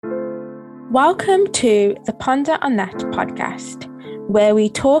Welcome to the Ponder on That podcast, where we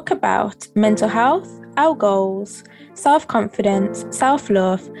talk about mental health, our goals, self-confidence,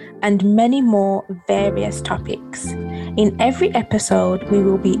 self-love, and many more various topics. In every episode, we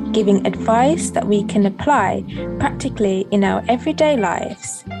will be giving advice that we can apply practically in our everyday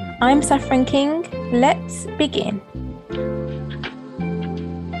lives. I'm Saffron King. Let's begin.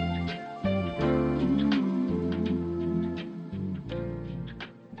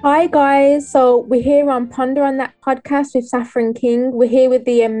 Hi guys, so we're here on Ponder on That podcast with Saffron King. We're here with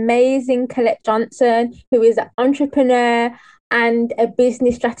the amazing Colette Johnson, who is an entrepreneur and a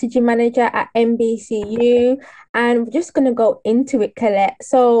business strategy manager at NBCU. And we're just going to go into it, Colette.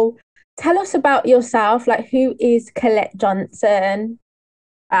 So tell us about yourself, like who is Colette Johnson?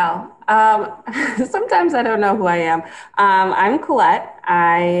 Wow. Sometimes I don't know who I am. I'm Colette.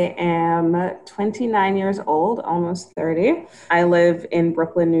 I am 29 years old, almost 30. I live in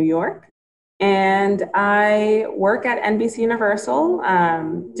Brooklyn, New York, and I work at NBC Universal,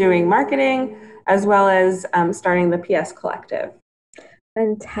 doing marketing as well as starting the PS Collective.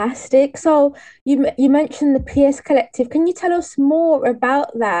 Fantastic. So you mentioned the PS Collective. Can you tell us more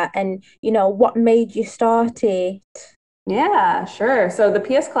about that and, what made you start it? Yeah, sure. So the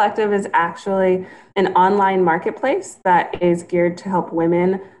PS Collective is actually an online marketplace that is geared to help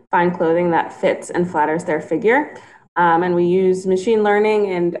women find clothing that fits and flatters their figure. And we use machine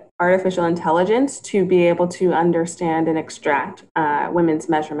learning and artificial intelligence to be able to understand and extract women's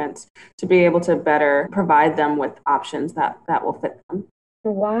measurements to be able to better provide them with options that will fit them.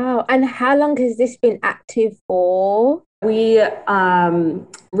 Wow. And how long has this been active for? We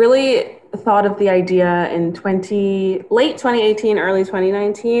really thought of the idea in late 2018, early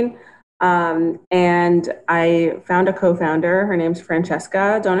 2019. And I found a co-founder. Her name's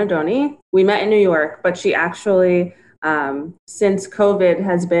Francesca Donadoni. We met in New York, but she actually, since COVID,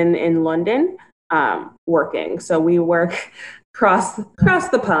 has been in London working. So we work across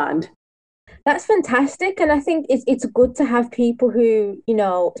the pond. That's fantastic. And I think it's good to have people who,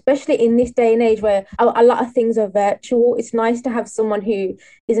 especially in this day and age where a lot of things are virtual, it's nice to have someone who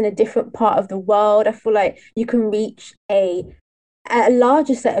is in a different part of the world. I feel like you can reach a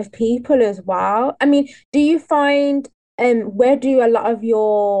larger set of people as well. I mean, do you find where do a lot of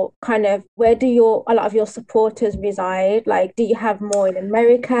your a lot of your supporters reside? Like, do you have more in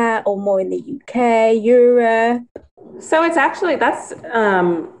America or more in the UK, Europe? So that's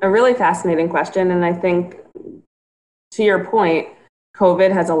a really fascinating question. And I think to your point,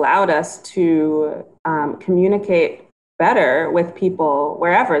 COVID has allowed us to communicate better with people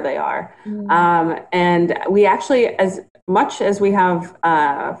wherever they are. And we actually, as much as we have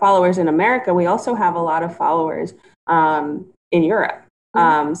followers in America, we also have a lot of followers in Europe.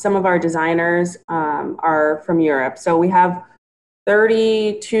 Some of our designers are from Europe. So we have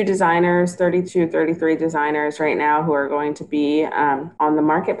 32 designers, 33 designers right now who are going to be on the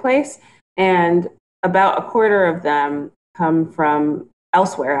marketplace. And about a quarter of them come from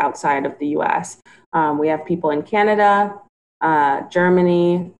elsewhere outside of the US. We have people in Canada,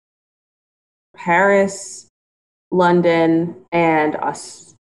 Germany, Paris, London, and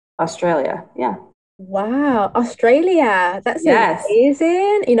Australia. Yeah. Wow, Australia. That's Yes,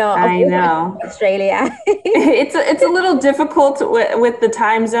 amazing. I've I always wanted to know. go to Australia. It's a little difficult with the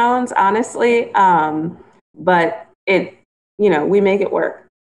time zones, honestly. But we make it work.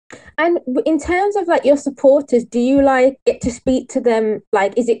 And in terms of like your supporters, do you like get to speak to them?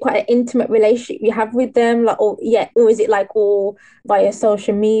 Like, is it quite an intimate relationship you have with them? Like, or is it like all via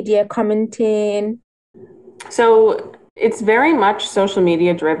social media commenting? So it's very much social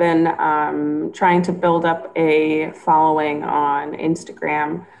media driven, trying to build up a following on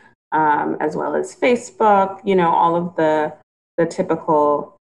Instagram, as well as Facebook, all of the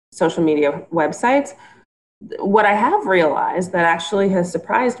typical social media websites. What I have realized that actually has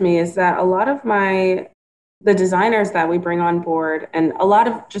surprised me is that a lot of the designers that we bring on board and a lot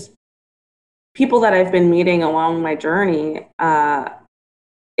of just people that I've been meeting along my journey,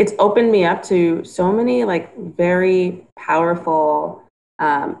 it's opened me up to so many like very powerful,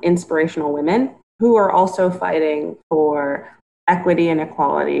 inspirational women who are also fighting for equity and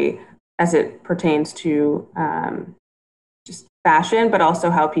equality as it pertains to just fashion, but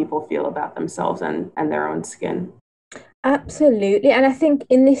also how people feel about themselves and their own skin. Absolutely. And I think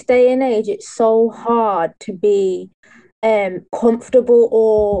in this day and age, it's so hard to be comfortable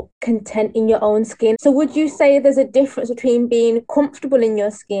or content in your own skin. So would you say there's a difference between being comfortable in your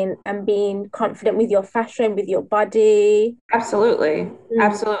skin and being confident with your fashion, with your body? Absolutely. Mm.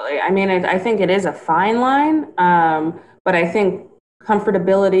 Absolutely. I mean, I think it is a fine line, but I think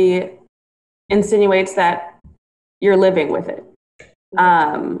comfortability insinuates that you're living with it.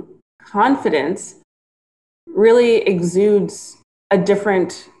 confidence really exudes a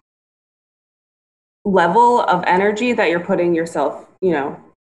different level of energy that you're putting yourself,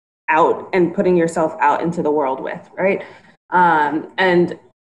 out and putting yourself out into the world with, right? And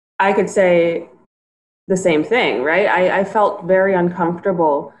I could say the same thing, right? I felt very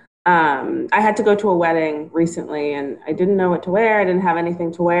uncomfortable. I had to go to a wedding recently and I didn't know what to wear. I didn't have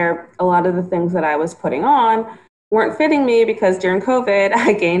anything to wear. A lot of the things that I was putting on weren't fitting me because during COVID,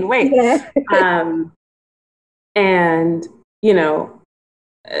 I gained weight. Yeah. And,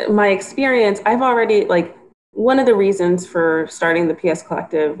 my experience, I've already, like, one of the reasons for starting the PS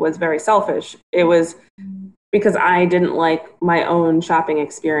Collective was very selfish. It was because I didn't like my own shopping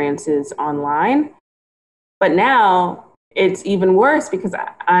experiences online. But now it's even worse because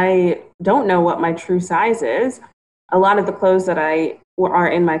I don't know what my true size is. A lot of the clothes that are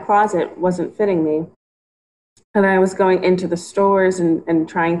in my closet wasn't fitting me. And I was going into the stores and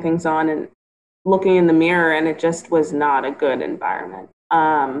trying things on and looking in the mirror, and it just was not a good environment.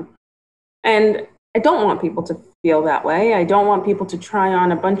 And I don't want people to feel that way. I don't want people to try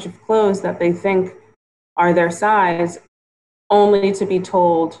on a bunch of clothes that they think are their size, only to be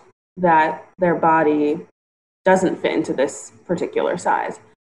told that their body doesn't fit into this particular size.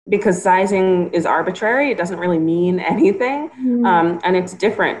 Because sizing is arbitrary, it doesn't really mean anything. And it's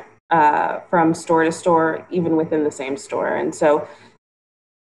different from store to store, even within the same store. And so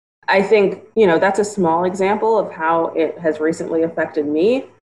I think, that's a small example of how it has recently affected me.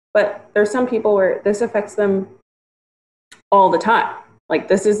 But there's some people where this affects them all the time. Like,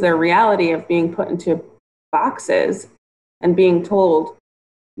 this is their reality of being put into boxes and being told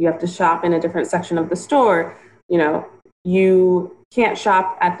you have to shop in a different section of the store. You can't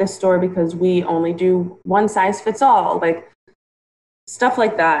shop at this store because we only do one size fits all. Like, stuff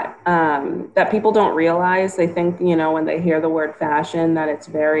like that, that people don't realize. They think, when they hear the word fashion, that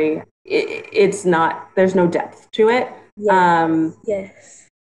it's not, there's no depth to it. Yes. Yes.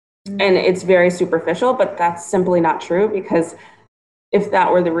 And it's very superficial, but that's simply not true, because if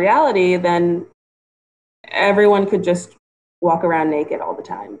that were the reality, then everyone could just walk around naked all the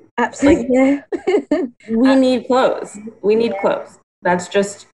time. Absolutely. Like, we need clothes. We need clothes. That's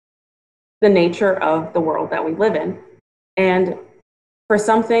just the nature of the world that we live in. And for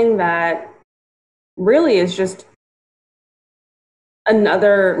something that really is just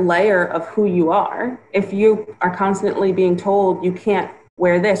another layer of who you are, if you are constantly being told you can't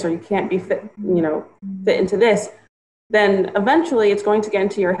wear this or you can't be fit into this, then eventually it's going to get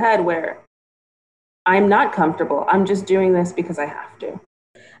into your head where I'm not comfortable. I'm just doing this because I have to.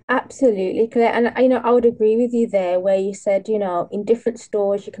 Absolutely, Claire. And I would agree with you there where you said, in different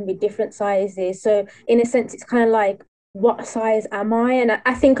stores you can be different sizes. So in a sense, it's kind of like, what size am I? And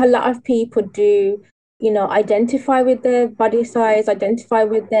I think a lot of people do, identify with their body size, identify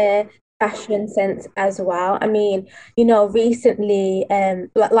with their fashion sense as well. I mean, recently, during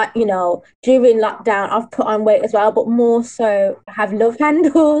lockdown, I've put on weight as well, but more so I have love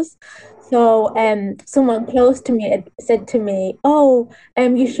handles. So someone close to me had said to me, "Oh,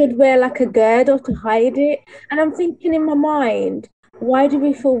 you should wear like a girdle to hide it." And I'm thinking in my mind, why do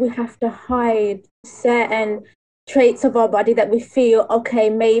we feel we have to hide certain traits of our body that we feel, okay,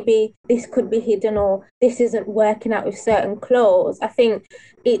 maybe this could be hidden or this isn't working out with certain clothes? I think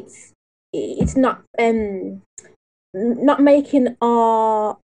it's not making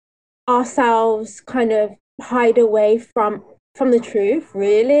ourselves kind of hide away from the truth,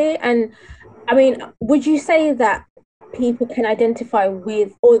 really. And I mean, would you say that people can identify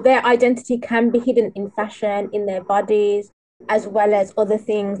with, or their identity can be hidden in fashion, in their bodies, as well as other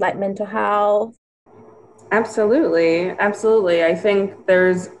things like mental health? Absolutely, absolutely. I think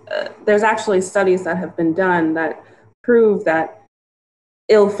there's actually studies that have been done that prove that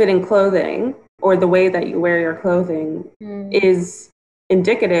ill-fitting clothing, or the way that you wear your clothing, is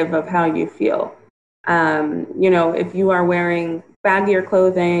indicative of how you feel. If you are wearing baggier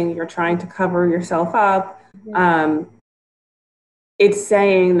clothing, you're trying to cover yourself up, it's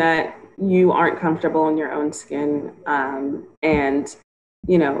saying that you aren't comfortable in your own skin, and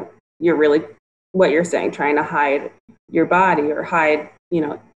you're really, what you're saying, trying to hide your body or hide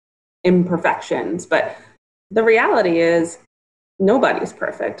imperfections. But the reality is nobody's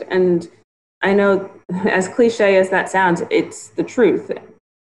perfect. And I know, as cliche as that sounds, it's the truth.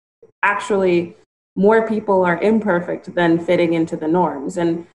 Actually, more people are imperfect than fitting into the norms.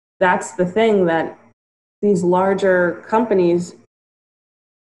 And that's the thing that these larger companies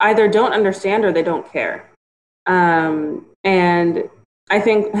either don't understand or they don't care. And I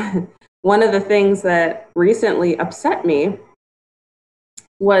think one of the things that recently upset me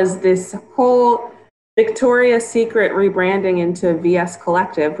was this whole Victoria's Secret rebranding into VS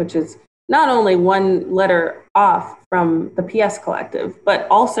Collective, which is not only one letter off from the PS Collective, but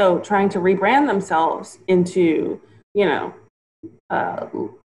also trying to rebrand themselves into, you know, uh,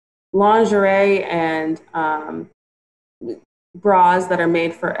 lingerie and bras that are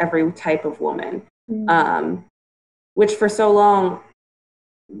made for every type of woman, which for so long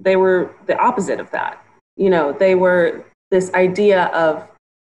they were the opposite of that. You know, they were this idea of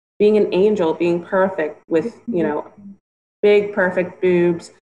being an angel, being perfect with, you know, big, perfect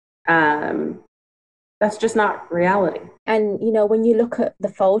boobs. That's just not reality. And you know, when you look at the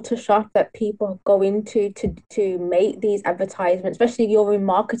Photoshop that people go into to make these advertisements, especially you're in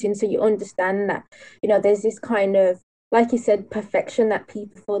marketing, so you understand that, you know, there's this kind of, like you said, perfection that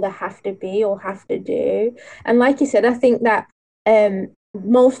people feel they have to be or have to do. And like you said, I think that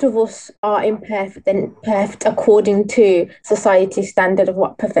most of us are imperfect and perfect according to society's standard of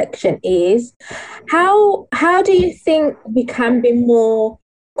what perfection is. How do you think we can be more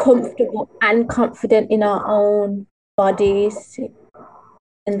comfortable and confident in our own bodies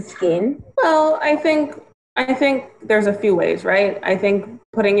and skin? Well, I think there's a few ways, right? I think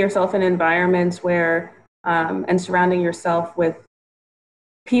putting yourself in environments where and surrounding yourself with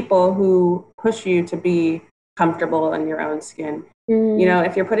people who push you to be comfortable in your own skin. You know,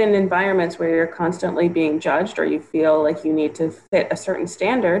 if you're put in environments where you're constantly being judged or you feel like you need to fit a certain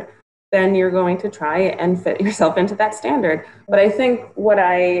standard, then you're going to try and fit yourself into that standard. But I think what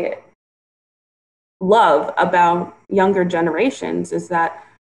I love about younger generations is that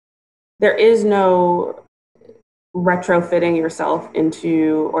there is no retrofitting yourself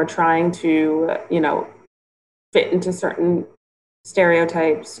into or trying to, you know, fit into certain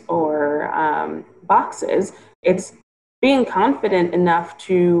stereotypes or boxes. It's being confident enough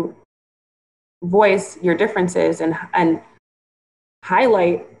to voice your differences and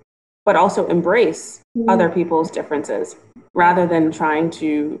highlight, but also embrace other people's differences rather than trying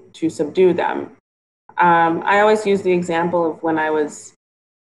to subdue them. I always use the example of when I was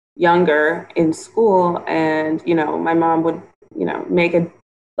younger in school, and you know, my mom would, you know, make a,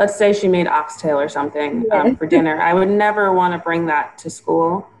 let's say she made oxtail or something for dinner. I would never want to bring that to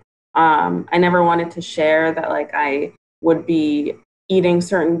school. I never wanted to share that, like, I would be eating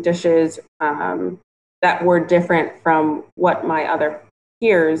certain dishes that were different from what my other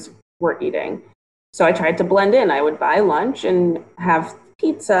peers were eating. So I tried to blend in. I would buy lunch and have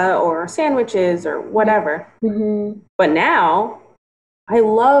pizza or sandwiches or whatever. But now I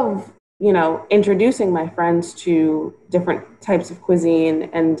love, you know, introducing my friends to different types of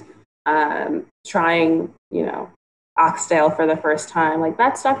cuisine and trying, you know, oxtail for the first time. Like,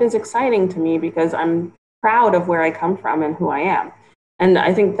 that stuff is exciting to me because I'm proud of where I come from and who I am. And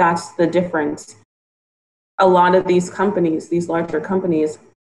I think that's the difference. A lot of these companies, these larger companies,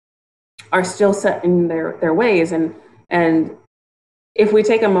 are still set in their ways. And if we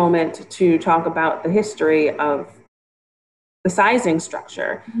take a moment to talk about the history of the sizing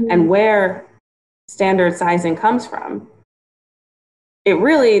structure and where standard sizing comes from, it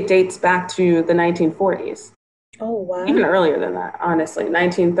really dates back to the 1940s. Oh, wow. Even earlier than that, honestly.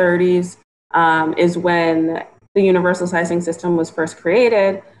 1930s is when the universal sizing system was first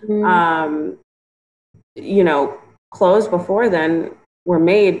created. You know, clothes before then were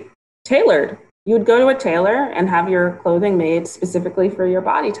made tailored. You would go to a tailor and have your clothing made specifically for your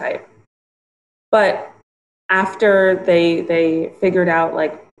body type. But after they figured out,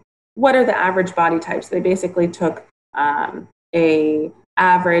 like, what are the average body types, they basically took a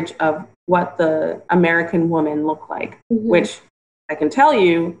average of what the American woman looked like, which I can tell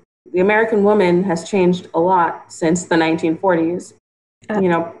you, the American woman has changed a lot since the 1940s. You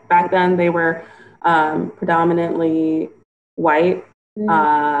know, back then they were predominantly white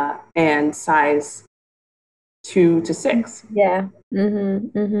and size 2 to 6. Yeah.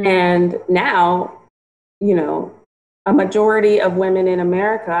 And now, you know, a majority of women in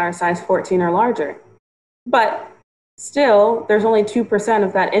America are size 14 or larger. But still, there's only 2%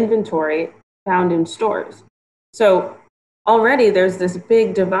 of that inventory found in stores. So already there's this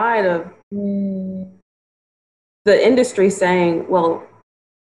big divide of the industry saying, well,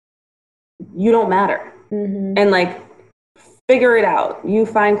 you don't matter. And, like, figure it out. You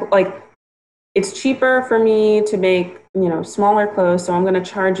find, like, it's cheaper for me to make, you know, smaller clothes, so I'm going to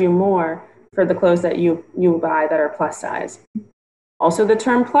charge you more for the clothes that you buy that are plus size. Also, the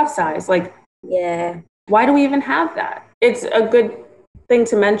term plus size, like, Yeah. why do we even have that? It's a good thing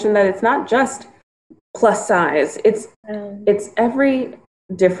to mention that it's not just plus size. It's every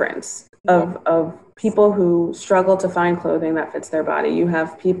difference of people who struggle to find clothing that fits their body. You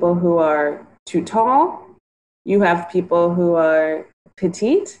have people who are too tall. You have people who are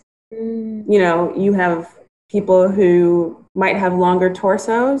petite. You know, you have people who might have longer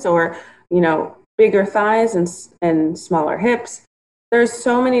torsos or, you know, bigger thighs and smaller hips. There's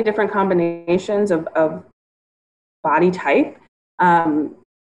so many different combinations of body type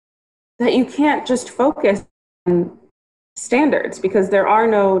that you can't just focus on standards because there's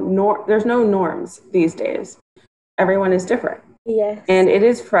no norms these days. Everyone is different. Yes. And it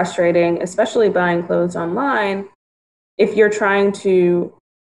is frustrating, especially buying clothes online, if you're trying to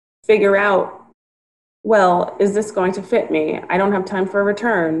figure out, well, is this going to fit me? I don't have time for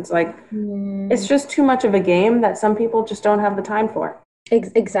returns. Like, it's just too much of a game that some people just don't have the time for.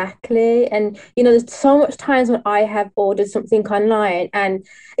 Exactly. And you know, there's so much times when I have ordered something online and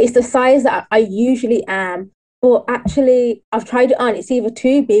it's the size that I usually am, but actually I've tried it on, it's either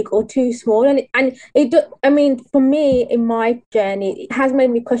too big or too small. I mean, for me in my journey, it has made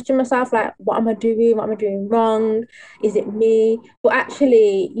me question myself, like, what am I doing? What am I doing wrong? Is it me? But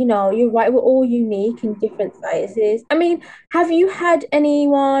actually, you know, you're right, we're all unique in different sizes. I mean, have you had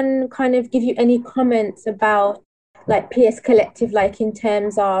anyone kind of give you any comments about like PS Collective, like in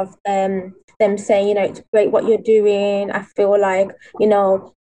terms of them saying, you know, it's great what you're doing. I feel like, you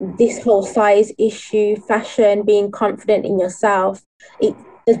know, this whole size issue, fashion, being confident in yourself, it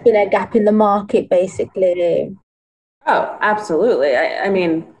there's been a gap in the market basically. Oh, absolutely. I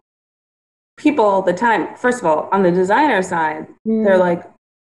mean, people all the time, first of all, on the designer side, they're Mm, like,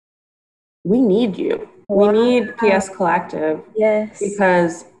 we need you. We wow. need PS Collective Yes.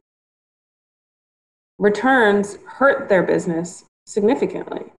 because returns hurt their business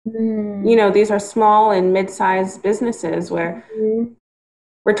significantly. You Mm, know, these are small and mid-sized businesses where mm,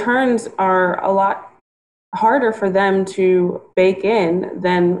 returns are a lot harder for them to bake in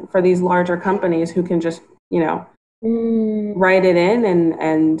than for these larger companies who can just, you know, mm, write it in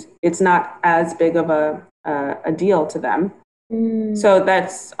and it's not as big of a deal to them. mm, So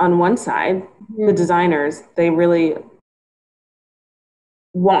that's on one side. The mm, designers, they really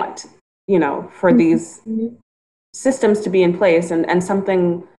want, you know, for mm, these mm. systems to be in place and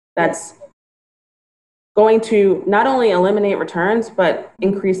something Yeah. that's going to not only eliminate returns but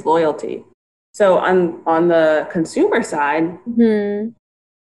increase loyalty. So on the consumer side, Mm,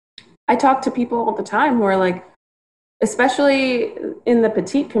 I talk to people all the time who are like, especially in the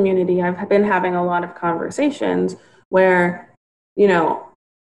petite community, I've been having a lot of conversations where, you know,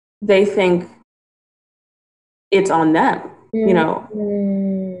 they think it's on them, you mm, know,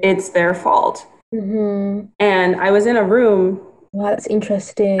 mm, it's their fault. mm. And I was in a room, Wow, that's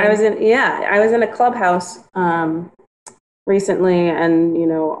interesting. I was in a clubhouse recently, and you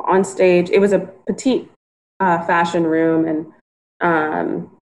know, on stage, it was a petite fashion room, and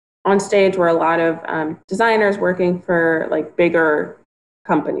on stage were a lot of designers working for like bigger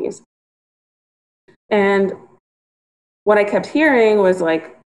companies. And what I kept hearing was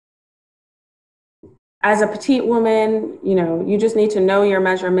like, as a petite woman, you know, you just need to know your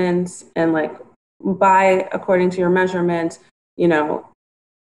measurements and like buy according to your measurements, you know,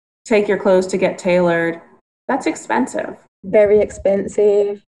 take your clothes to get tailored. That's expensive. Very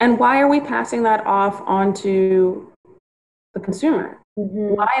expensive. And why are we passing that off onto the consumer?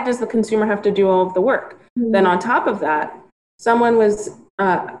 Hmm. Why does the consumer have to do all of the work? Then, Mm, on top of that, someone was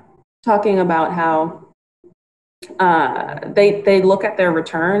talking about how they look at their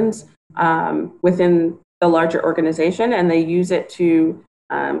returns within the larger organization and they use it to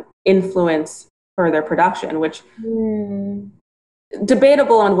influence further production, which mm.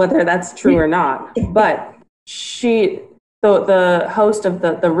 debatable on whether that's true or not. But she, the host of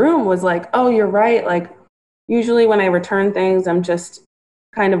the room was like, "Oh, you're right. Like usually when I return things, I'm just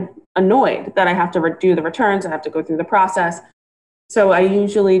kind of annoyed that I have to do the returns. I have to go through the process. So I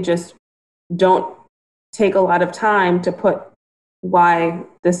usually just don't take a lot of time to put why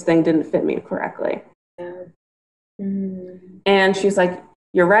this thing didn't fit me correctly." Yeah. Mm, And she's like,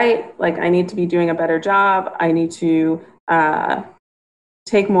 "You're right. Like I need to be doing a better job. I need to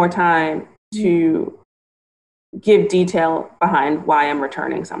take more time mm, to give detail behind why I'm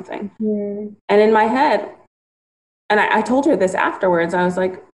returning something." mm. And in my head, and I told her this afterwards, I was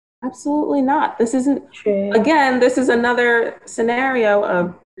like, absolutely not. This isn't, True. again, this is another scenario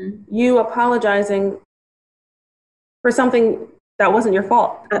of Mm. you apologizing for something that wasn't your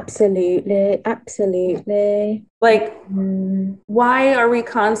fault. Absolutely. Absolutely. Like, Mm, why are we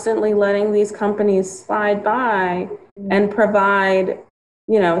constantly letting these companies slide by mm. and provide,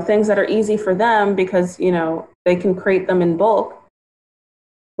 you know, things that are easy for them because, you know, they can create them in bulk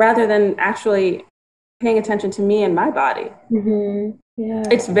rather than actually paying attention to me and my body? Mhm. Yeah.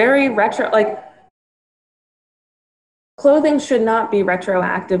 It's very retro, like clothing should not be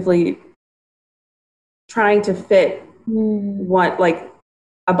retroactively trying to fit Mm, what, like,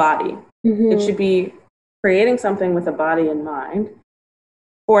 a body. Mm-hmm. It should be creating something with a body in mind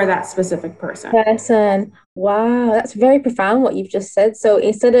for that specific person. Wow, that's very profound what you've just said. So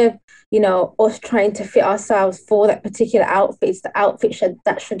instead of, us trying to fit ourselves for that particular outfit, it's the outfit should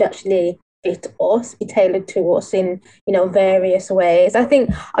actually fit us, be tailored to us in, various ways. I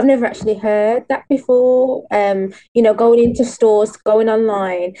think I've never actually heard that before. Going into stores, going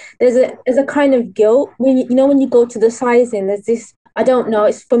online, there's a kind of guilt when when you go to the sizing, there's this, I don't know,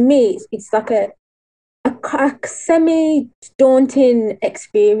 it's for me, it's like a semi daunting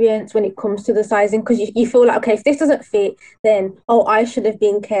experience when it comes to the sizing, because you feel like, okay, if this doesn't fit, then I should have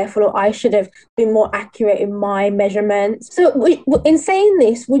been careful, or I should have been more accurate in my measurements. So in saying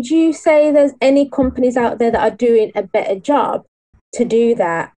this, would you say there's any companies out there that are doing a better job to do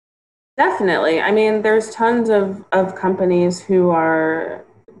that? Definitely. I mean, there's tons of companies who are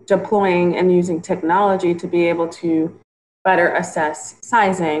deploying and using technology to be able to better assess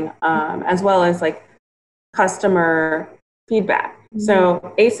sizing, as well as like customer feedback.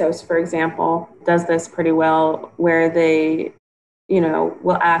 So ASOS, for example, does this pretty well, where they,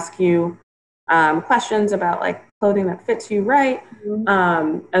 will ask you questions about like clothing that fits you right,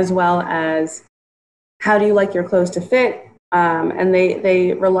 as well as how do you like your clothes to fit, and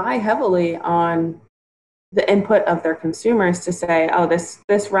they rely heavily on the input of their consumers to say, oh, this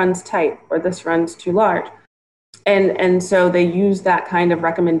runs tight or this runs too large. And so they use that kind of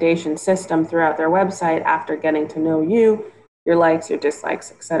recommendation system throughout their website after getting to know you, your likes, your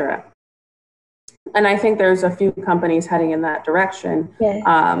dislikes, etc. And I think there's a few companies heading in that direction,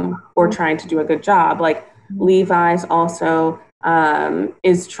 or trying to do a good job. Like Levi's also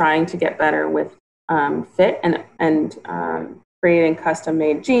is trying to get better with fit and creating custom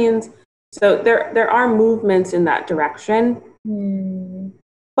made jeans. So there are movements in that direction,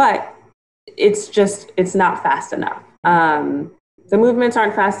 but it's not fast enough. The movements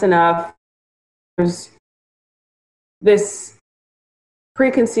aren't fast enough. There's this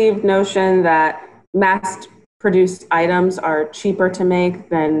preconceived notion that mass produced items are cheaper to make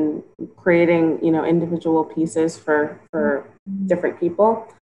than creating, individual pieces for different people.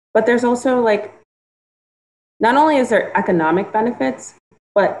 But there's also like, not only is there economic benefits,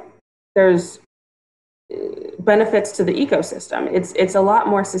 but there's benefits to the ecosystem. It's a lot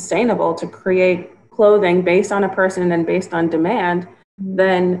more sustainable to create clothing based on a person and based on demand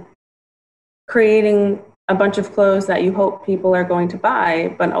than creating a bunch of clothes that you hope people are going to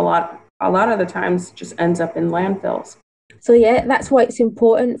buy, but a lot of the times just ends up in landfills. So yeah, that's why it's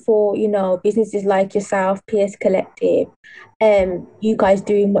important for, businesses like yourself, PS Collective, you guys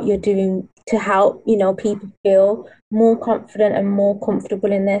doing what you're doing to help, people feel more confident and more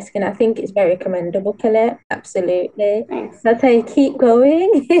comfortable in their skin. I think it's very commendable, Colette. Absolutely. Thanks. That's how you keep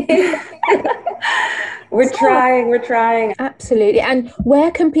going. We're trying. Absolutely. And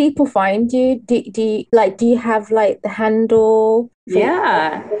where can people find you? Do you have like the handle?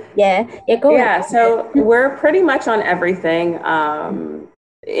 Yeah. Go ahead. So we're pretty much on everything.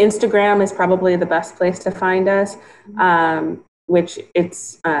 Instagram is probably the best place to find us, which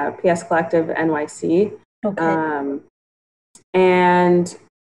it's PS Collective NYC. Okay. And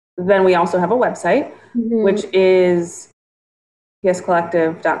then we also have a website, which is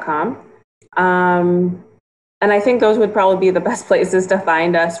pscollective.com. And I think those would probably be the best places to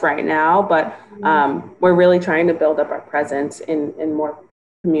find us right now, but we're really trying to build up our presence in more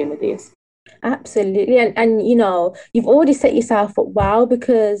communities. Absolutely. And you've already set yourself up well,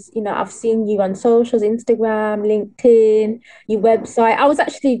 because I've seen you on socials, Instagram, LinkedIn, your website. I was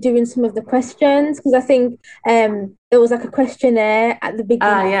actually doing some of the questions, because I think there was like a questionnaire at the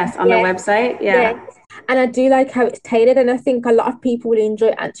beginning. Yes, on the website. Yeah. And I do like how it's tailored, and I think a lot of people will enjoy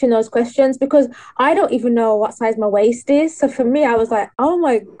answering those questions, because I don't even know what size my waist is. So for me, I was like, oh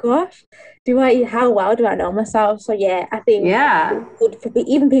my gosh, how well do I know myself? So yeah, I think it's good for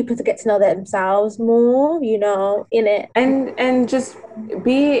even people to get to know themselves more, in it. And just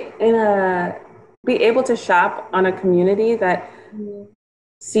be able to shop on a community that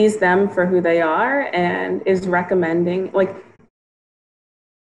sees them for who they are and is recommending, like,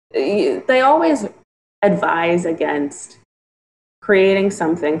 they always advise against creating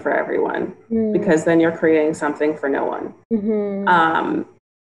something for everyone, because then you're creating something for no one.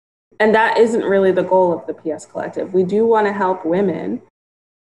 And that isn't really the goal of the PS Collective. We do want to help women,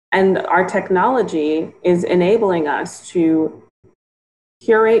 and our technology is enabling us to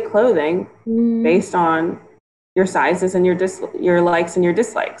curate clothing based on your sizes and your likes and your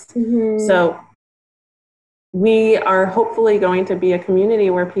dislikes. So we are hopefully going to be a community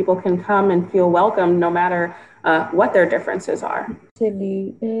where people can come and feel welcome no matter what their differences are.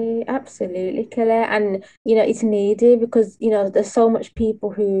 Absolutely, absolutely, Kelly. And it's needed because there's so much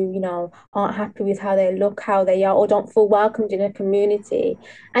people who aren't happy with how they look, how they are, or don't feel welcomed in a community,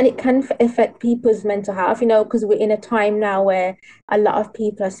 and it can affect people's mental health. Because we're in a time now where a lot of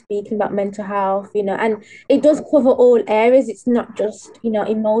people are speaking about mental health. And it does cover all areas. It's not just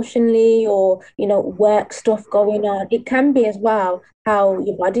emotionally or work stuff going on. It can be as well how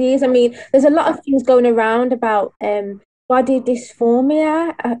your body is. I mean, there's a lot of things going around about body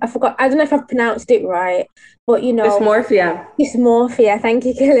dysphoria. I forgot. I don't know if I've pronounced it right, but Dysmorphia. dysmorphia. Thank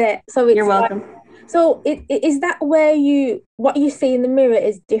you, Khaled. So You're it's like, welcome. so is that where what you see in the mirror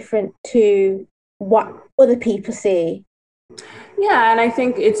is different to what other people see? Yeah, and I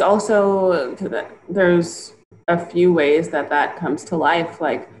think it's also there's a few ways that that comes to life.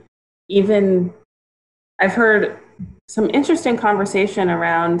 Like, even I've heard some interesting conversation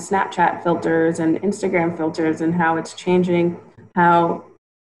around Snapchat filters and Instagram filters and how it's changing how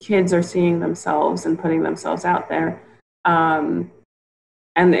kids are seeing themselves and putting themselves out there. Um,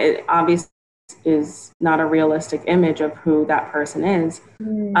 and it obviously is not a realistic image of who that person is.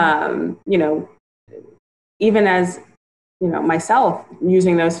 Mm. You know, even as myself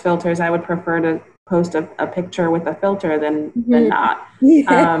using those filters, I would prefer to post a picture with a filter than Mhm. not,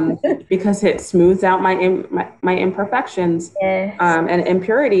 Yeah. because it smooths out my imperfections, Yes. and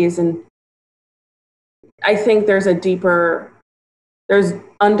impurities. And I think there's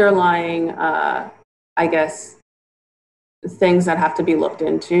underlying, I guess, things that have to be looked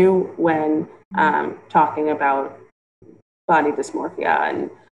into when talking about body dysmorphia and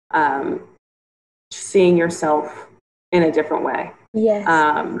um, seeing yourself in a different way. Yes.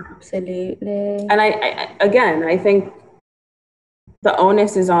 Um, Absolutely. and I think the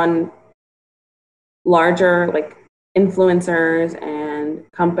onus is on larger, like, influencers and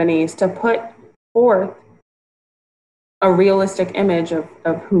companies to put forth a realistic image of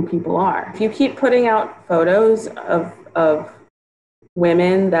who people are. If you keep putting out photos of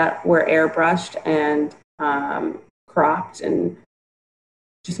women that were airbrushed and cropped and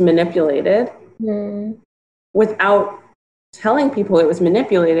just manipulated Mm. without telling people it was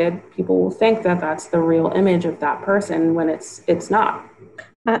manipulated, people will think that that's the real image of that person when it's not.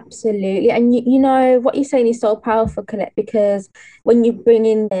 Absolutely. And what you're saying is so powerful, Colette, because when you bring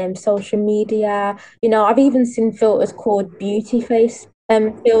in social media, I've even seen filters called beauty face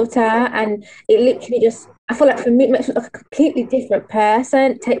filter, and it literally just, I feel like for me it makes me look like a completely different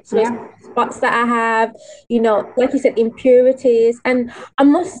person. It takes away Yeah. spots that I have, like you said, impurities. And I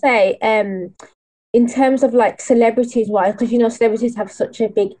must say, in terms of like celebrities wise, because celebrities have such a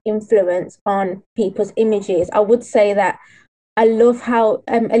big influence on people's images, I would say that I love how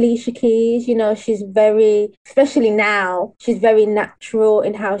Alicia Keys, she's very, especially now, she's very natural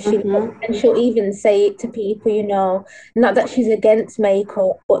in how she looks. Mm-hmm. And she'll even say it to people, not that she's against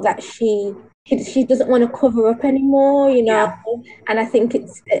makeup, but that she doesn't want to cover up anymore. Yeah. And I think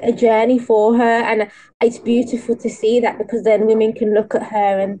it's a journey for her. And it's beautiful to see that because then women can look at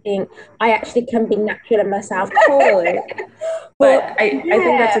her and think, I actually can be natural in myself. Totally. But But I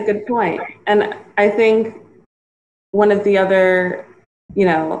think that's a yeah. good point. And I think one of the other,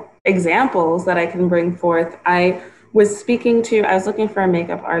 examples that I can bring forth, I was looking for a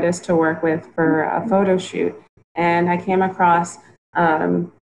makeup artist to work with for a photo shoot. And I came across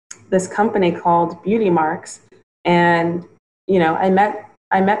this company called Beauty Marks. And,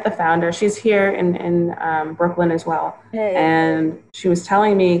 I met the founder. She's here in Brooklyn as well. Hey. And she was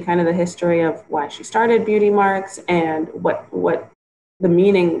telling me kind of the history of why she started Beauty Marks and what the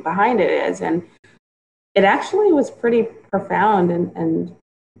meaning behind it is. And it actually was pretty profound and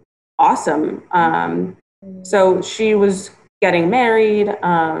awesome. So she was getting married,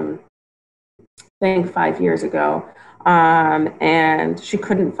 I think 5 years ago, and she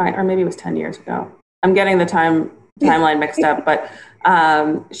couldn't find, or maybe it was 10 years ago. I'm getting the timeline mixed up, but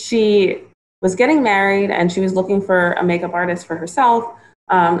she was getting married and she was looking for a makeup artist for herself.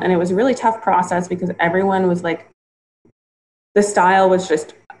 And it was a really tough process because everyone was like, the style was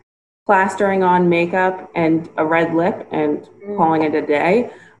just plastering on makeup and a red lip and Mm. calling it a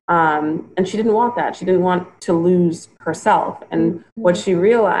day. And she didn't want that. She didn't want to lose herself. And what Mm. she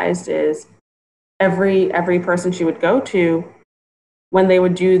realized is every person she would go to, when they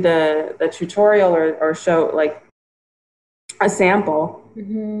would do the tutorial or show like a sample, her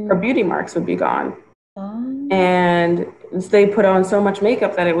Mhm. beauty marks would be gone. Oh, And they put on so much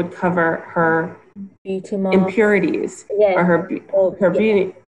makeup that it would cover her beauty mark. impurities or Yeah. Oh, her yeah. beauty,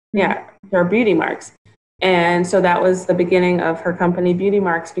 Mhm. yeah, her beauty marks. And so that was the beginning of her company, Beauty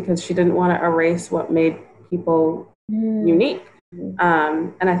Marks, because she didn't want to erase what made people Mm. unique.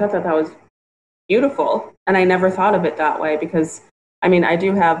 And I thought that that was beautiful. And I never thought of it that way because I mean, I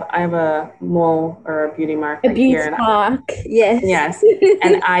have a mole or a beauty mark A right here, beauty mark, yes. yes,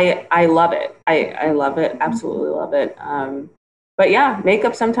 and I love it. I love it, absolutely love it. But yeah,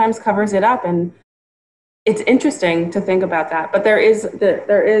 makeup sometimes covers it up, and it's interesting to think about that. But there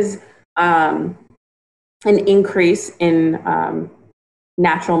is um, an increase in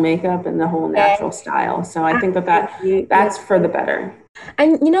natural makeup and the whole Yeah, natural style. So I think absolutely. that's for the better.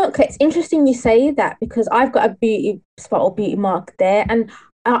 And you know, okay, it's interesting you say that because I've got a beauty spot or beauty mark there, and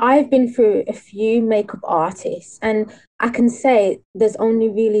I've been through a few makeup artists, and I can say there's only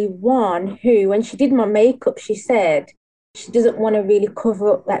really one who, when she did my makeup, she said she doesn't want to really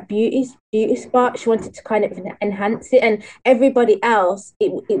cover up that beauty spot. She wanted to kind of enhance it, and everybody else,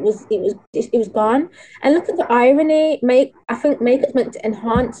 it was gone. And look at the irony. I think makeup's meant to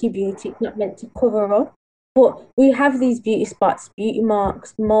enhance your beauty, it's not meant to cover up. But we have these beauty spots, beauty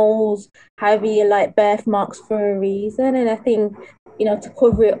marks, moles, however you like, birthmarks for a reason. And I think, you know, to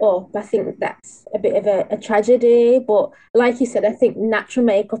cover it up, I think that's a bit of a tragedy. But like you said, I think natural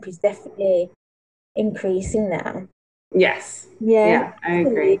makeup is definitely increasing now. Yes. Yeah, Yeah, I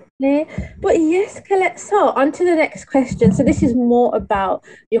agree. absolutely. But yes, Colette, so on to the next question. So this is more about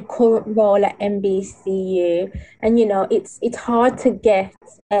your current role at NBCU. And you know, it's hard to get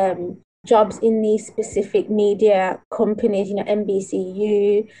jobs in these specific media companies, you know,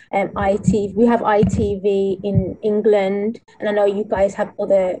 NBCU, IT. We have ITV in England, and I know you guys have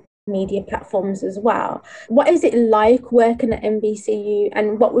other media platforms as well. What is it like working at NBCU,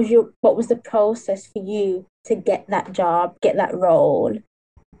 and what was the process for you to get that job, get that role?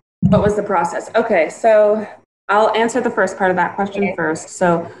 What was the process? Okay, so I'll answer the first part of that question Yeah. first.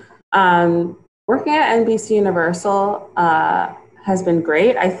 So, working at NBC Universal has been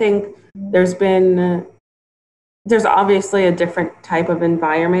great. I think there's been there's obviously a different type of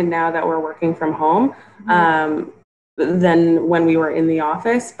environment now that we're working from home than when we were in the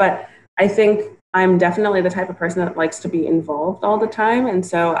office. But I think I'm definitely the type of person that likes to be involved all the time. And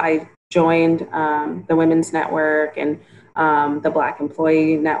so I joined the Women's Network and the Black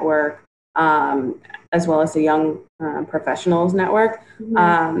Employee Network, as well as the Young Professionals Network.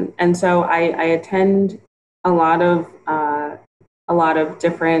 And so I attend a lot of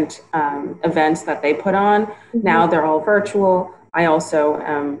different events that they put on. Now they're all virtual. I also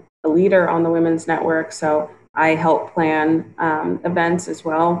am a leader on the Women's Network, so I help plan events as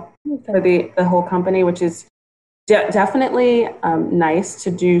well for the whole company, which is definitely nice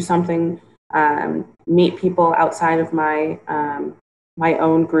to do something, meet people outside of my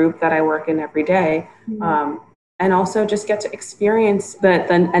own group that I work in every day, and also just get to experience the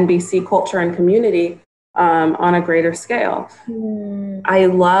NBC culture and community on a greater scale. I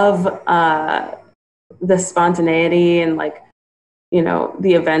love the spontaneity and like, you know,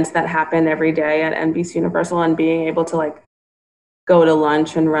 the events that happen every day at NBC Universal, and being able to like go to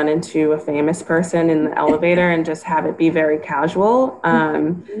lunch and run into a famous person in the elevator and just have it be very casual.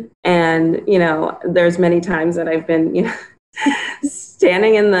 And, you know, there's many times that I've been, you know,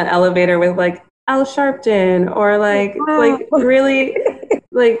 standing in the elevator with like Al Sharpton or like really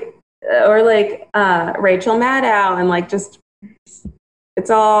like or like Rachel Maddow, and like just it's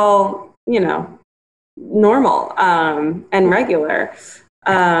all, you know, normal and regular.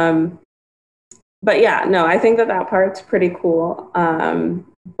 But yeah, no, I think that part's pretty cool.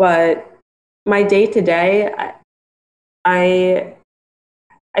 But my day to day, I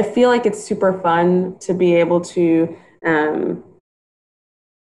I feel like it's super fun to be able to,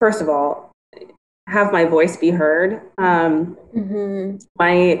 first of all, have my voice be heard. My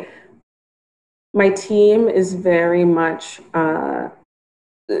my team is very much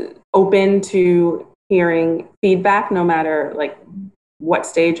open to hearing feedback, no matter like what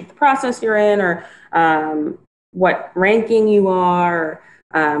stage of the process you're in, or what ranking you are,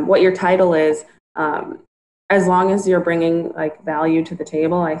 what your title is. As long as you're bringing like value to the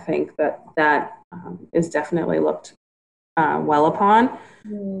table, I think that is definitely looked well upon.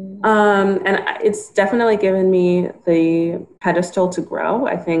 And it's definitely given me the pedestal to grow.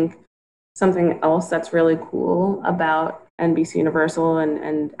 I think something else that's really cool about NBC Universal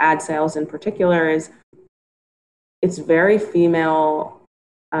and ad sales in particular is it's very female.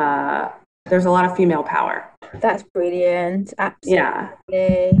 There's a lot of female power. That's brilliant. Absolutely.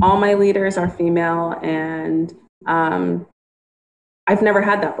 Yeah. All my leaders are female, and I've never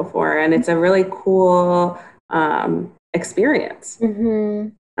had that before. And it's a really cool experience.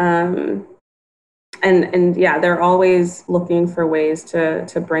 And yeah, they're always looking for ways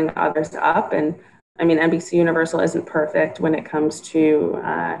to bring others up. And I mean, NBC Universal isn't perfect when it comes to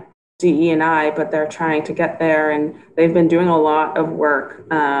DE&I, but they're trying to get there, and they've been doing a lot of work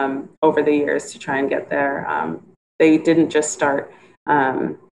over the years to try and get there. They didn't just start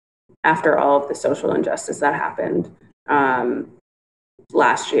after all of the social injustice that happened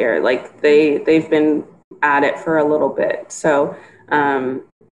last year. Like they've been at it for a little bit. So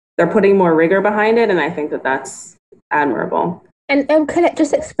they're putting more rigor behind it, and I think that that's admirable. And Colette,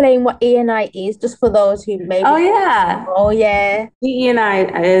 just explain what E&I is, just for those who maybe. Oh yeah. Oh yeah.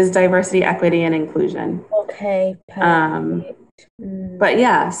 E&I is diversity, equity, and inclusion. Okay. Perfect. But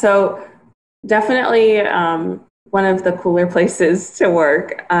yeah, so definitely one of the cooler places to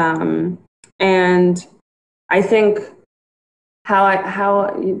work. And I think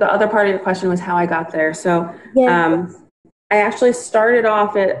how the other part of your question was how I got there. So I actually started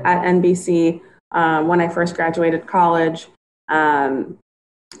off at NBC when I first graduated college. And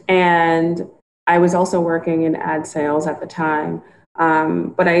I was also working in ad sales at the time.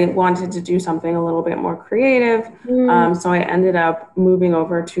 But I wanted to do something a little bit more creative. So I ended up moving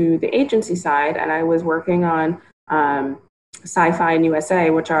over to the agency side, and I was working on Sci-Fi and USA,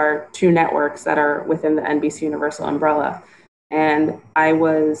 which are two networks that are within the NBC Universal umbrella. And I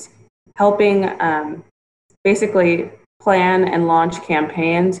was helping basically plan and launch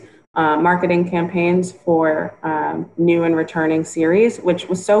campaigns, marketing campaigns for new and returning series, which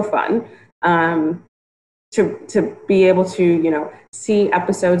was so fun. To be able to, you know, see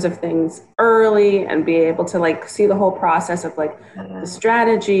episodes of things early and be able to like see the whole process of like the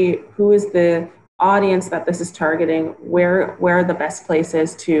strategy, who is the audience that this is targeting, where are the best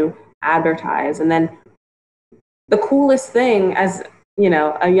places to advertise. And then the coolest thing as, you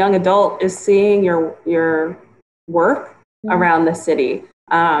know, a young adult is seeing your work around the city.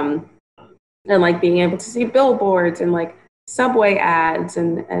 And like being able to see billboards and like subway ads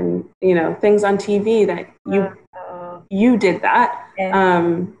and you know, things on TV that you did that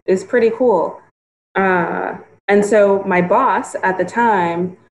is pretty cool. And so my boss at the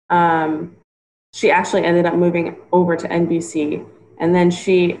time, she actually ended up moving over to NBC, and then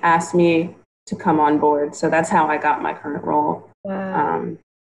she asked me to come on board. So that's how I got my current role. Wow.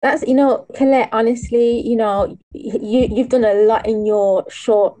 That's, you know, Colette, honestly, you know, you've done a lot in your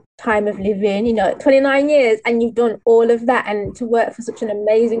short time of living, you know, 29 years, and you've done all of that, and to work for such an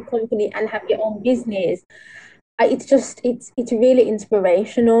amazing company and have your own business. It's really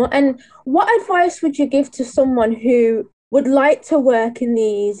inspirational. And what advice would you give to someone who would like to work in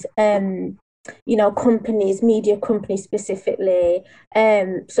these you know, companies, media companies specifically,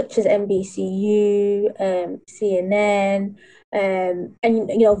 such as NBCU, CNN, and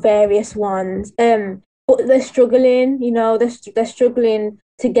you know, various ones, but they're struggling, you know, they're struggling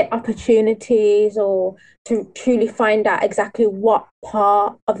to get opportunities or to truly find out exactly what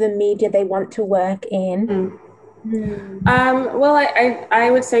part of the media they want to work in. Well, I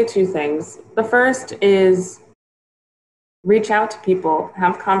would say two things. The first is reach out to people,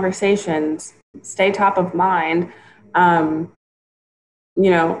 have conversations, stay top of mind. You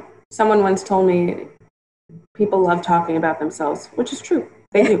know, someone once told me people love talking about themselves, which is true.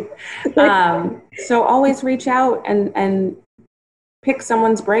 They do. So always reach out and pick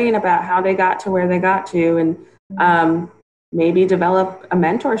someone's brain about how they got to where they got to, and maybe develop a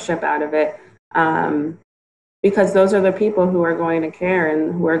mentorship out of it. Because those are the people who are going to care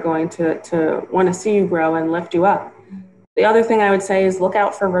and who are going to want to see you grow and lift you up. The other thing I would say is look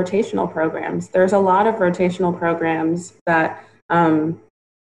out for rotational programs. There's a lot of rotational programs that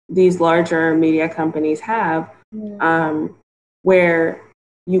these larger media companies have, where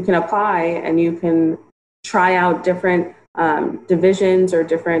you can apply and you can try out different divisions or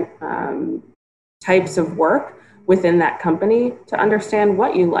different types of work within that company to understand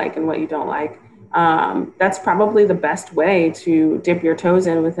what you like and what you don't like. That's probably the best way to dip your toes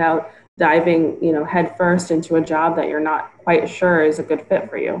in without diving, you know, head first into a job that you're not quite sure is a good fit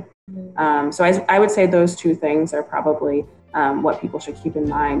for you. So I would say those two things are probably what people should keep in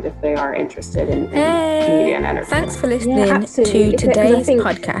mind if they are interested in media and entertainment. Thanks for listening to today's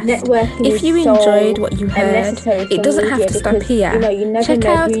podcast. If you enjoyed what you heard, it doesn't have to stop here. Check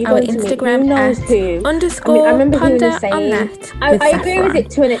out our Instagram at _ponder on that. I agree with it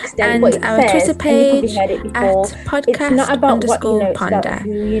to an extent, and our Twitter page at podcast_ponder.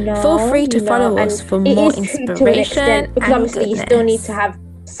 Feel free to follow us for more inspiration, because obviously you still need to have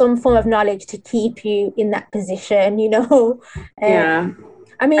some form of knowledge to keep you in that position, you know. Yeah,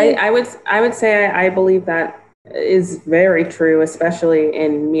 I mean, I would say I believe that is very true, especially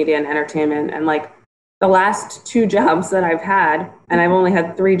in media and entertainment. And like the last 2 jobs that I've had, and I've only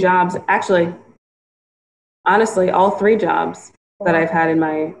had 3 jobs, actually, honestly, all 3 jobs that I've had in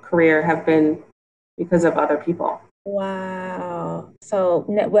my career have been because of other people. Wow. So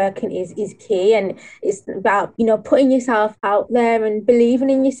networking is key, and it's about, putting yourself out there and believing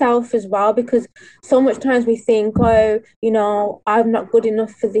in yourself as well, because so much times we think, oh, I'm not good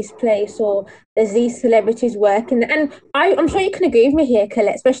enough for this place, or there's these celebrities working. And I'm sure you can agree with me here,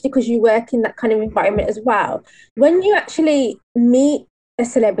 Colette, especially because you work in that kind of environment as well. When you actually meet a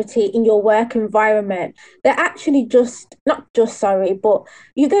celebrity in your work environment, they're actually not just sorry, but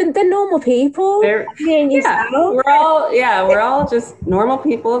they're normal people. We're all just normal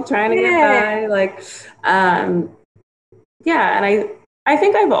people trying to get by. Like, and I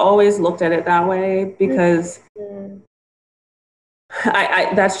think I've always looked at it that way, because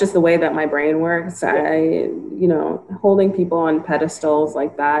I that's just the way that my brain works. Holding people on pedestals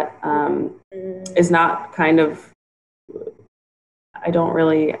like that is not kind of, I don't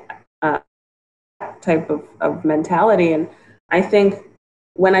really type of mentality. And I think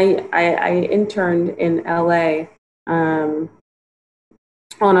when I interned in LA on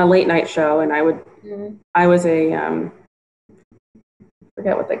a late night show, and I was a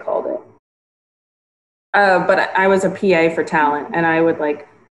forget what they called it, but I was a PA for talent, and I would like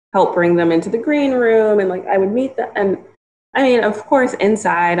help bring them into the green room, and like I would meet them. And I mean, of course,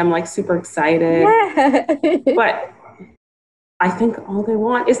 inside I'm like super excited, but I think all they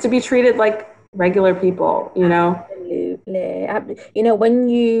want is to be treated like regular people, Absolutely. When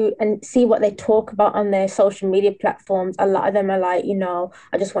you see what they talk about on their social media platforms, a lot of them are like,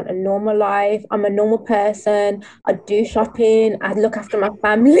 I just want a normal life. I'm a normal person. I do shopping. I look after my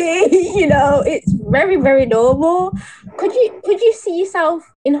family. It's very, very normal. Could you see yourself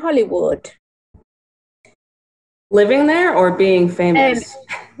in Hollywood? Living there or being famous?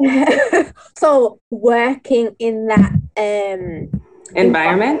 So working in that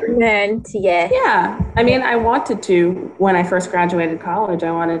environment. Yeah. I mean, I wanted to, when I first graduated college,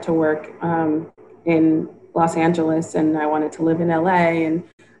 I wanted to work in Los Angeles, and I wanted to live in LA,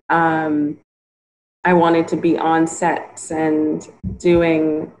 and I wanted to be on sets and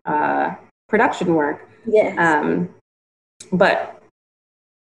doing production work. Yes. But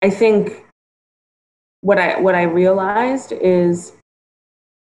I think what I realized is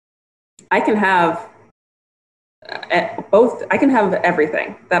I can have both. I can have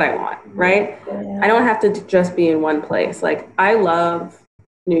everything that I want, right? Yeah. I don't have to just be in one place. Like, I love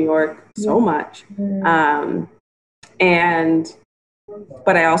New York so much.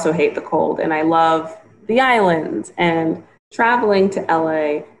 But I also hate the cold, and I love the islands and traveling to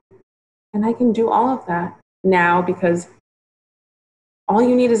LA. And I can do all of that now because all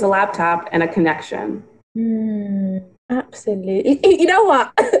you need is a laptop and a connection. Absolutely. You know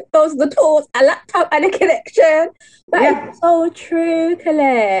what? Those are the tools, a laptop and a connection. That is so true,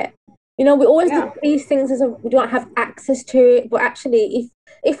 Colette. We always do these things as we don't have access to it. But actually,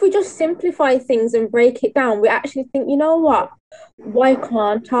 if we just simplify things and break it down, we actually think, you know what? Why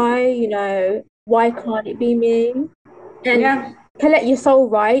can't I? Why can't it be me? And Colette, you're so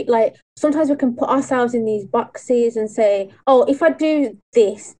right. Like, sometimes we can put ourselves in these boxes and say, oh, if I do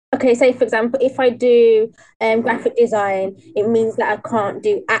this, okay, say for example, if I do graphic design, it means that I can't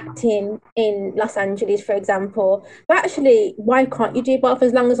do acting in Los Angeles, for example. But actually, why can't you do both?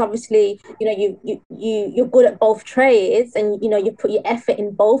 As long as obviously, you're good at both trades, and you put your effort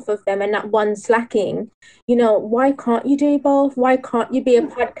in both of them and not one slacking. Why can't you do both? Why can't you be a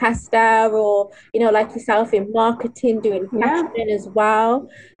podcaster, or like yourself in marketing, doing fashion as well?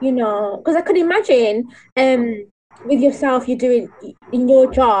 Because I could imagine with yourself, you're doing in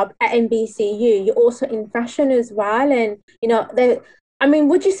your job at NBCU, you're also in fashion as well. And,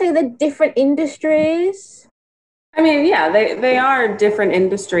 would you say they're different industries? I mean, they are different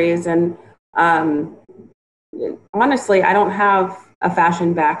industries. And honestly, I don't have a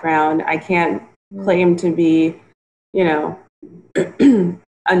fashion background. I can't claim to be,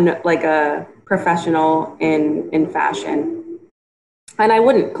 like a professional in fashion. And I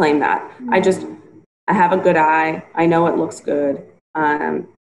wouldn't claim that. I have a good eye. I know it looks good. And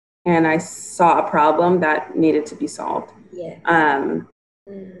I saw a problem that needed to be solved. Yeah. And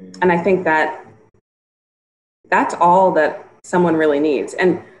I think that's all that someone really needs.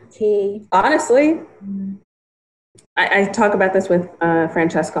 And honestly, I talk about this with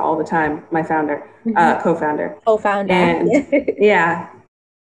Francesca all the time, my founder, co-founder. Co-founder. And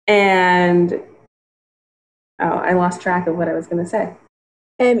and I lost track of what I was going to say.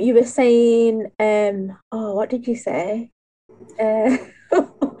 You were saying, what did you say?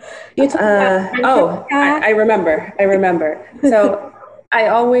 You're talking about I remember. So I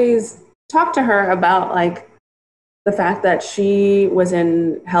always talk to her about like the fact that she was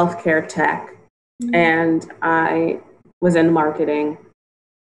in healthcare tech and I was in marketing.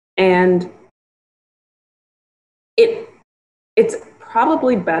 And it's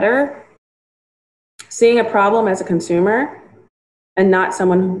probably better seeing a problem as a consumer and not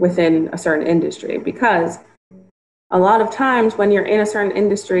someone within a certain industry, because a lot of times when you're in a certain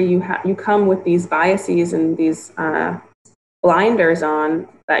industry, you come with these biases and these blinders on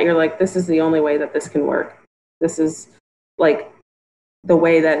that you're like, this is the only way that this can work. This is like the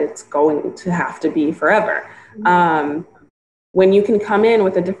way that it's going to have to be forever. When you can come in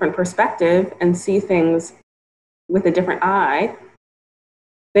with a different perspective and see things with a different eye,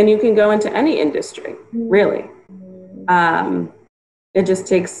 then you can go into any industry, really. It just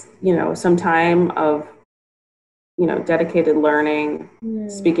takes, some time of, dedicated learning,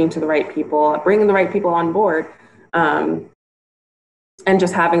 speaking to the right people, bringing the right people on board, and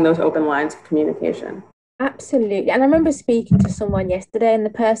just having those open lines of communication. Absolutely. And I remember speaking to someone yesterday, and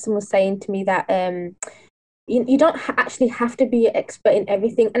the person was saying to me that you don't actually have to be an expert in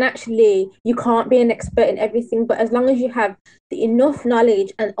everything. And actually, you can't be an expert in everything. But as long as you have enough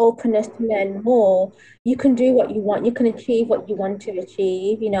knowledge and openness to learn more, you can do what you want. You can achieve what you want to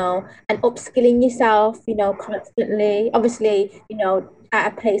achieve, and upskilling yourself, constantly. Obviously,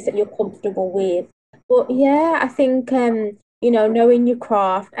 at a place that you're comfortable with. But yeah, I think, knowing your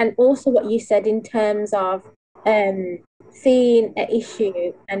craft, and also what you said in terms of seeing an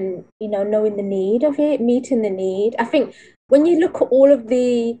issue and knowing the need of it, meeting the need. I think when you look at all of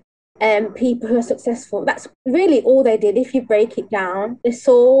the people who are successful, that's really all they did. If you break it down, they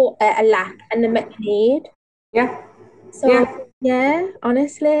saw a lack and they met the need. So yeah,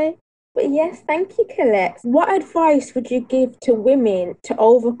 honestly. But yes, thank you, Colette. What advice would you give to women to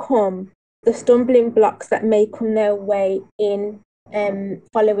overcome the stumbling blocks that may come their way in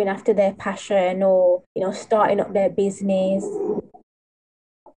following after their passion, or starting up their business?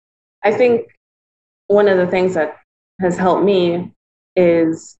 I think one of the things that has helped me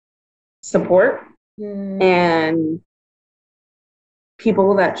is support and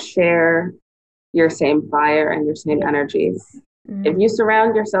people that share your same fire and your same energy. If you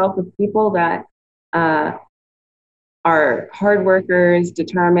surround yourself with people that are hard workers,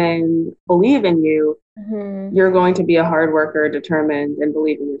 determined, believe in you, you're going to be a hard worker, determined, and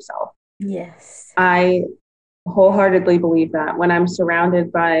believe in yourself. Yes. I wholeheartedly believe that when I'm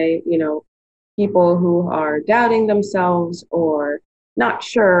surrounded by, people who are doubting themselves or not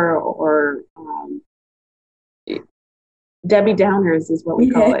sure, or Debbie Downers is what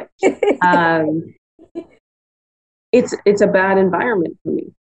we call it. It's a bad environment for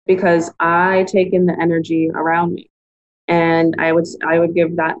me, because I take in the energy around me. And I would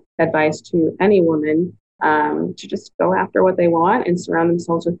give that advice to any woman, to just go after what they want and surround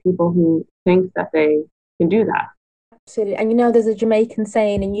themselves with people who think that they can do that. Absolutely. And there's a Jamaican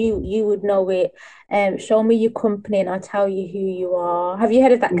saying, and you would know it, show me your company and I'll tell you who you are. Have you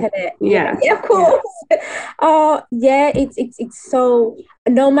heard of that, Colette? Yeah, of course. Yeah. It's so,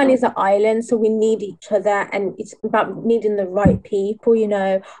 no man is an island, so we need each other, and it's about needing the right people.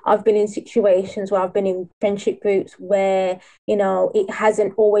 I've been in situations where I've been in friendship groups where it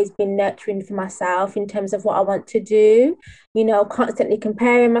hasn't always been nurturing for myself in terms of what I want to do, constantly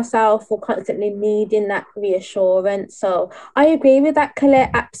comparing myself or constantly needing that reassurance. So I agree with that,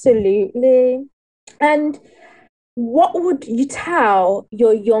 Colette, absolutely. And what would you tell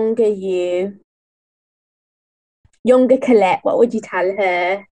your younger Colette? What would you tell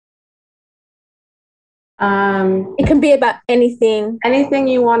her? It can be about anything. Anything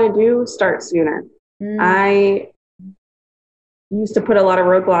you want to do, start sooner. I used to put a lot of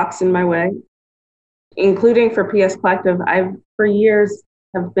roadblocks in my way, including for PS Collective. I've for years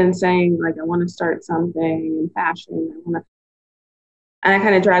have been saying, like, I want to start something in fashion. And I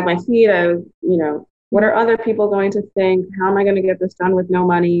kind of drag my feet. What are other people going to think? How am I going to get this done with no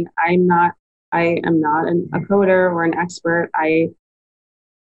money? I am not a coder or an expert. I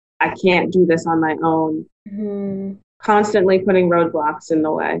can't do this on my own. Constantly putting roadblocks in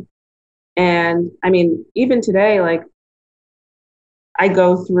the way. And I mean, even today, like, I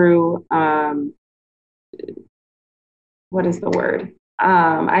go through, what is the word?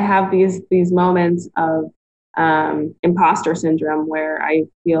 I have these moments of imposter syndrome where I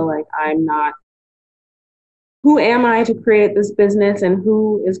feel like I'm not, who am I to create this business and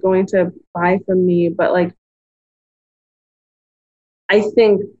who is going to buy from me? But like, I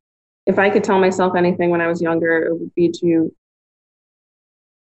think if I could tell myself anything when I was younger, it would be to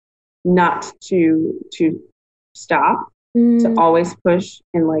not to stop, to always push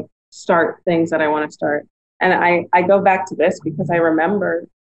and like start things that I want to start. And I go back to this because I remember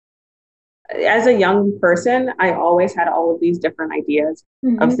as a young person, I always had all of these different ideas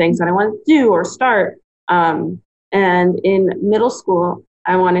of things that I wanted to do or start. And in middle school,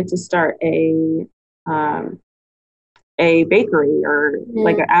 I wanted to start a a bakery or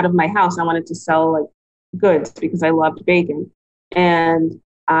like out of my house. I wanted to sell like goods because I loved baking. And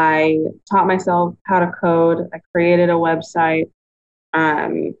I taught myself how to code. I created a website,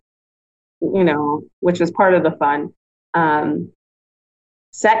 which was part of the fun.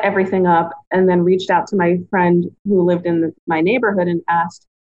 Set everything up, and then reached out to my friend who lived in my neighborhood and asked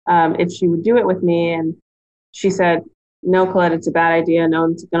if she would do it with me. And she said, "No, Colette, it's a bad idea. No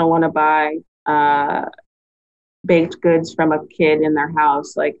one's going to want to buy baked goods from a kid in their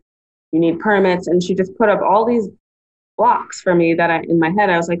house. Like, you need permits." And she just put up all these blocks for me that in my head,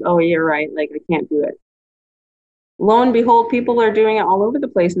 I was like, "Oh, you're right. Like, I can't do it." Lo and behold, people are doing it all over the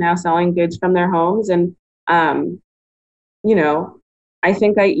place now, selling goods from their homes. And, I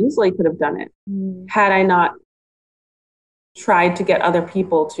think I easily could have done it had I not tried to get other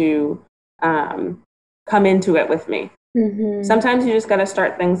people to come into it with me. Mm-hmm. Sometimes you just got to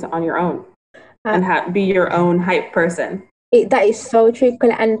start things on your own and be your own hype person. That is so true,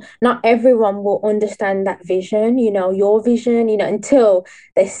 and not everyone will understand that vision, your vision, until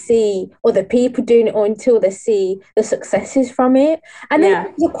they see other people doing it, or until they see the successes from it. And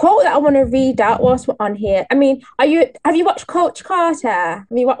then the quote that I want to read out whilst we're on here. I mean, have you watched Coach Carter? Have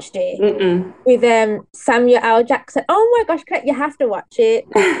you watched it? Mm-mm. With Samuel L. Jackson? Oh my gosh, you have to watch it.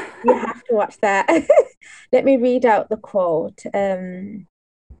 You have to watch that. Let me read out the quote.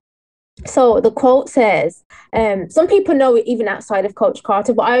 So the quote says, some people know it even outside of Coach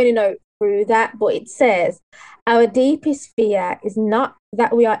Carter, but I only know it through that. But it says, "Our deepest fear is not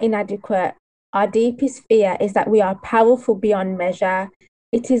that we are inadequate. Our deepest fear is that we are powerful beyond measure.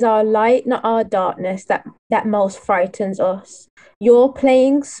 It is our light, not our darkness, that most frightens us. Your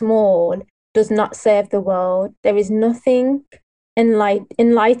playing small does not serve the world. There is nothing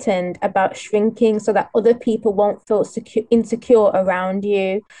enlightened about shrinking so that other people won't feel insecure around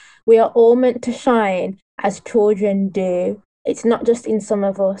you. We are all meant to shine as children do. It's not just in some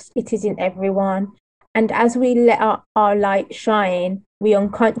of us, it is in everyone. And as we let our light shine, we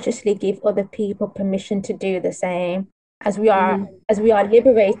unconsciously give other people permission to do the same. As we are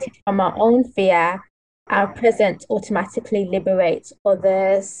liberated from our own fear, our presence automatically liberates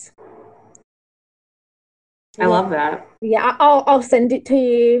others." I love that. Yeah, I'll send it to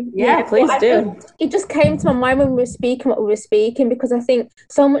you. Yeah, please do. It just came to my mind when we were speaking, because I think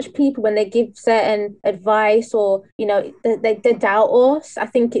so much people, when they give certain advice or, they doubt us, I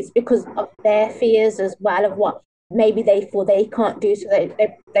think it's because of their fears as well, of what maybe they feel they can't do, so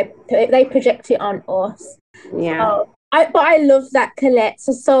they project it on us. Yeah. But I love that, Colette.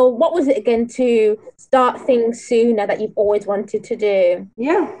 So what was it again, to start things sooner that you've always wanted to do?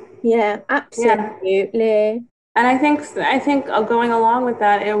 Yeah, absolutely. Yeah. And I think going along with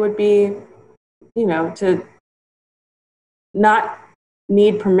that, it would be, to not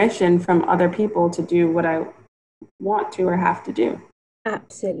need permission from other people to do what I want to or have to do.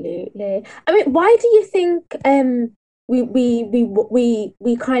 Absolutely. I mean, why do you think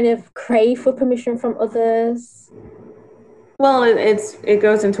we kind of crave for permission from others? Well, it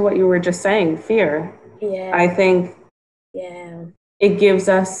goes into what you were just saying, fear. Yeah. I think it gives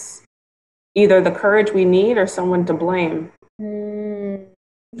us either the courage we need or someone to blame.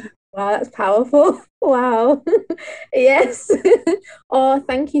 Wow, that's powerful. Wow. Yes. Oh,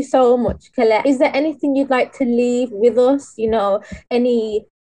 thank you so much, Colette. Is there anything you'd like to leave with us?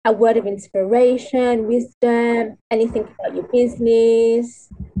 A word of inspiration, wisdom, anything about your business?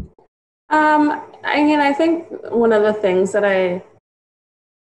 I think one of the things that I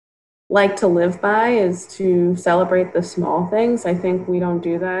like to live by is to celebrate the small things. I think we don't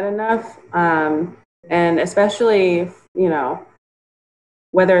do that enough. And especially,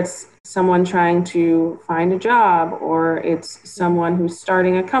 whether it's someone trying to find a job, or it's someone who's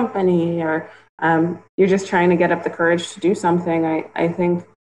starting a company, or you're just trying to get up the courage to do something. I think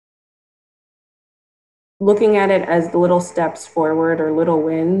looking at it as little steps forward or little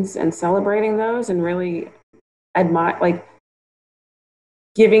wins and celebrating those, and really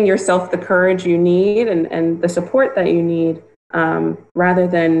giving yourself the courage you need and the support that you need, rather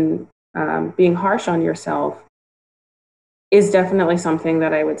than being harsh on yourself, is definitely something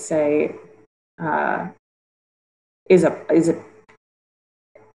that I would say is a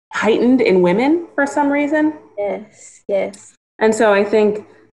heightened in women for some reason. Yes. And so I think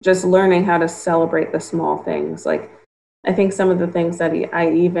just learning how to celebrate the small things. Like, I think some of the things that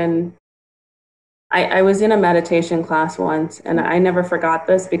I was in a meditation class once, and I never forgot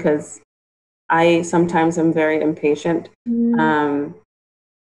this because I sometimes am very impatient. And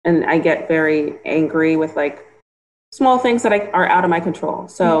I get very angry with small things that are out of my control.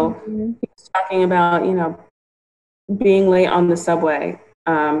 So he was talking about, being late on the subway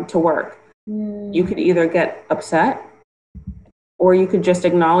to work. You could either get upset or you could just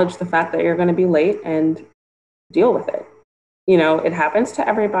acknowledge the fact that you're going to be late and deal with it. You know, it happens to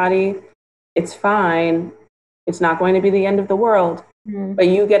everybody. It's fine. It's not going to be the end of the world. But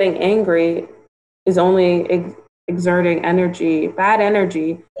you getting angry is only exerting energy, bad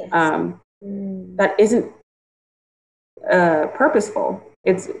energy, that isn't purposeful.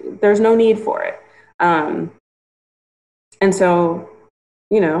 There's no need for it. And so,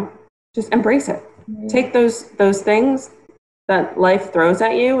 you know, just embrace it. Take those things that life throws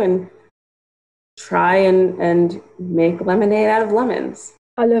at you and try and make lemonade out of lemons.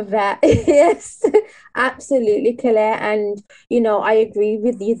 I love that. Yes, absolutely, Claire. And, you know, I agree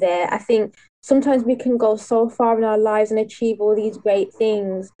with you there. I think sometimes we can go so far in our lives and achieve all these great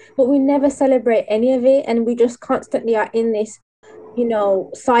things, but we never celebrate any of it. And we just constantly are in this, you know,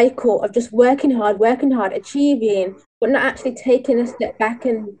 cycle of just working hard, achieving, but not actually taking a step back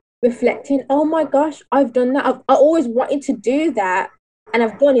and reflecting, oh my gosh, I've done that. I always wanted to do that and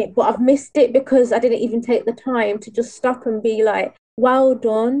I've done it, but I've missed it because I didn't even take the time to just stop and be like, well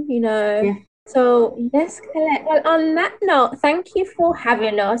done, you know. Yeah. So yes, Colette. Well, on that note, thank you for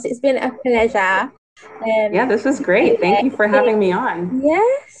having us. It's been a pleasure. Yeah, this was great. Thank you for having me on.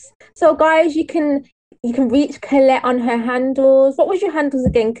 Yes. So guys, you can reach Colette on her handles. What was your handles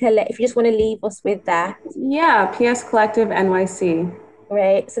again, Colette, if you just want to leave us with that? Yeah, PS Collective NYC.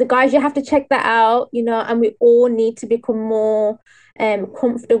 Great. So the guys, you have to check that out, you know, and we all need to become more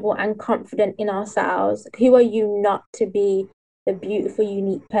comfortable and confident in ourselves. Who are you not to be the beautiful,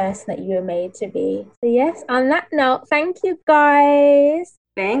 unique person that you were made to be? So yes, on that note, thank you guys.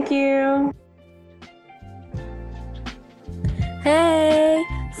 Thank you. Hey,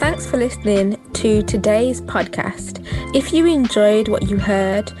 thanks for listening to today's podcast. If you enjoyed what you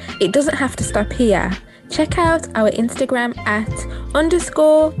heard, it doesn't have to stop here. Check out our Instagram at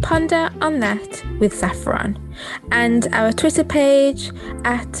 _ponder_on_that with Saffron and our Twitter page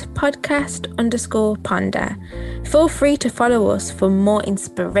at podcast_ponder. Feel free to follow us for more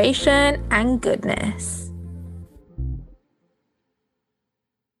inspiration and goodness.